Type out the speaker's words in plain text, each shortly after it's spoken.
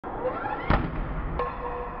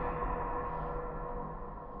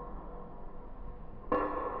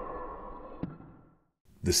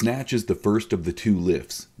The snatch is the first of the two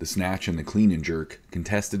lifts, the snatch and the clean and jerk,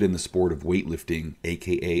 contested in the sport of weightlifting,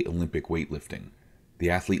 aka Olympic weightlifting.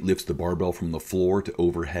 The athlete lifts the barbell from the floor to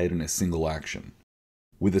overhead in a single action.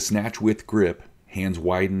 With a snatch-width grip, hands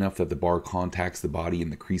wide enough that the bar contacts the body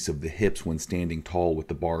in the crease of the hips when standing tall with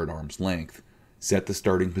the bar at arm's length, set the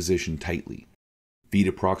starting position tightly. Feet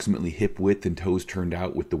approximately hip width and toes turned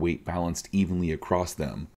out with the weight balanced evenly across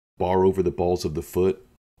them, bar over the balls of the foot,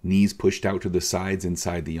 knees pushed out to the sides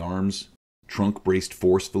inside the arms, trunk braced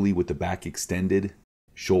forcefully with the back extended,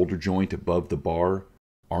 shoulder joint above the bar,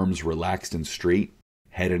 arms relaxed and straight,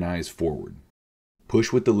 head and eyes forward.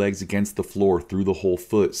 Push with the legs against the floor through the whole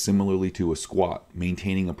foot similarly to a squat,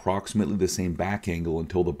 maintaining approximately the same back angle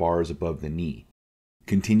until the bar is above the knee.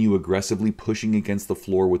 Continue aggressively pushing against the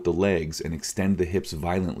floor with the legs and extend the hips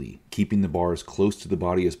violently, keeping the bar as close to the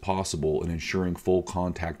body as possible and ensuring full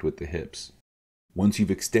contact with the hips. Once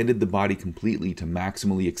you've extended the body completely to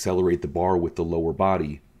maximally accelerate the bar with the lower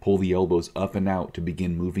body, pull the elbows up and out to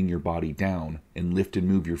begin moving your body down, and lift and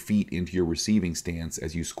move your feet into your receiving stance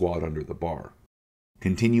as you squat under the bar.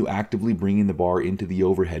 Continue actively bringing the bar into the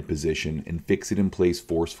overhead position and fix it in place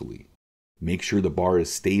forcefully. Make sure the bar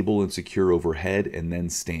is stable and secure overhead and then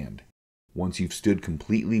stand. Once you've stood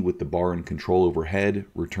completely with the bar in control overhead,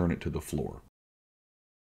 return it to the floor.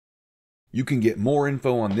 You can get more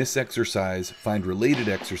info on this exercise, find related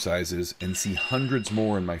exercises, and see hundreds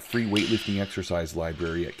more in my free weightlifting exercise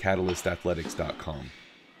library at catalystathletics.com.